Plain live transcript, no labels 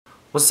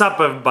What's up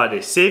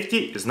everybody?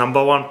 Safety is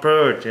 #1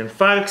 priority, and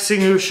fire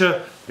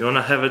extinguisher you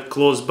wanna have it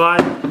close by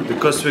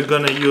because we're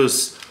gonna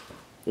use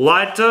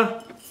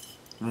lighter,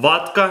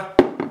 vodka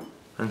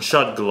and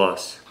shot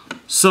glass.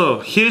 So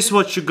here's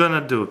what you're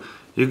gonna do.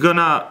 You're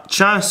gonna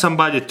challenge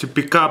somebody to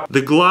pick up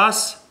the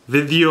glass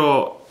with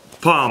your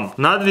palm,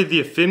 not with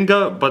your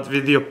finger but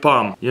with your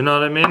palm. You know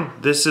what I mean?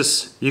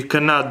 You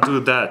cannot do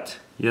that,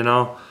 you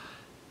know.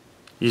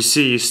 You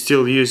see, you're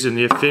still using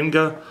your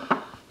finger.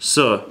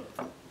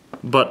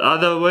 But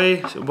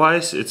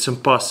otherwise it's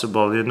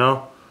impossible, you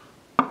know,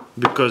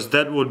 because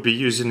that would be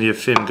using your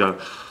finger.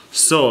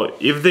 So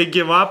if they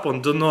give up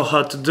and don't know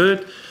how to do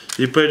it,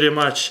 you pretty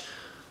much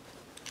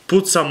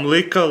put some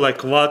liquor like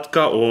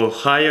vodka or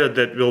higher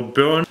that will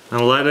burn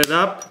and light it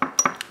up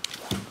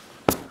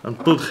and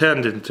put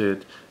hand into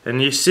it.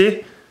 And you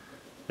see,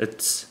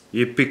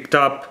 you picked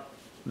up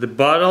the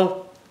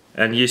bottle,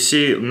 and you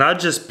see, not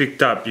just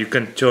picked up, you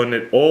can turn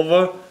it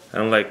over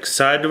and like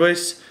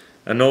sideways,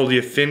 and all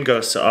your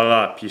fingers are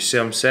up. You see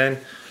what I'm saying?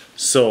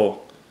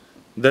 So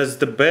that's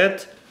the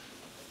bet.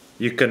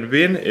 You can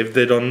win if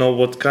they don't know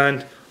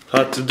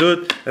how to do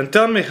it. And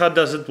tell me, how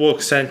does it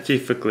work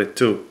scientifically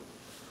too?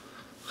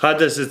 How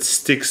does it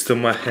sticks to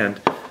my hand?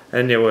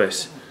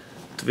 Anyways,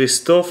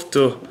 twist off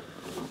to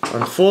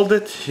unfold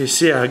it. You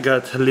see, I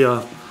got a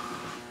little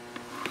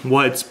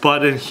white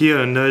spot in here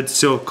and a red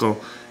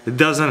circle. It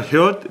doesn't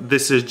hurt.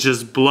 This is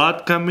just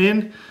blood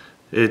coming.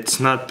 It's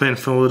not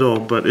painful at all,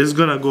 but it's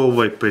gonna go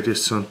away pretty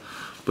soon.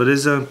 But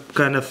isn't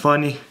kind of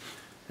funny?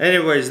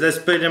 Anyways, that's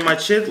pretty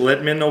much it.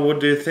 Let me know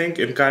what do you think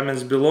in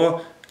comments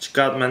below. Check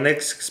out my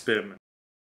next experiment.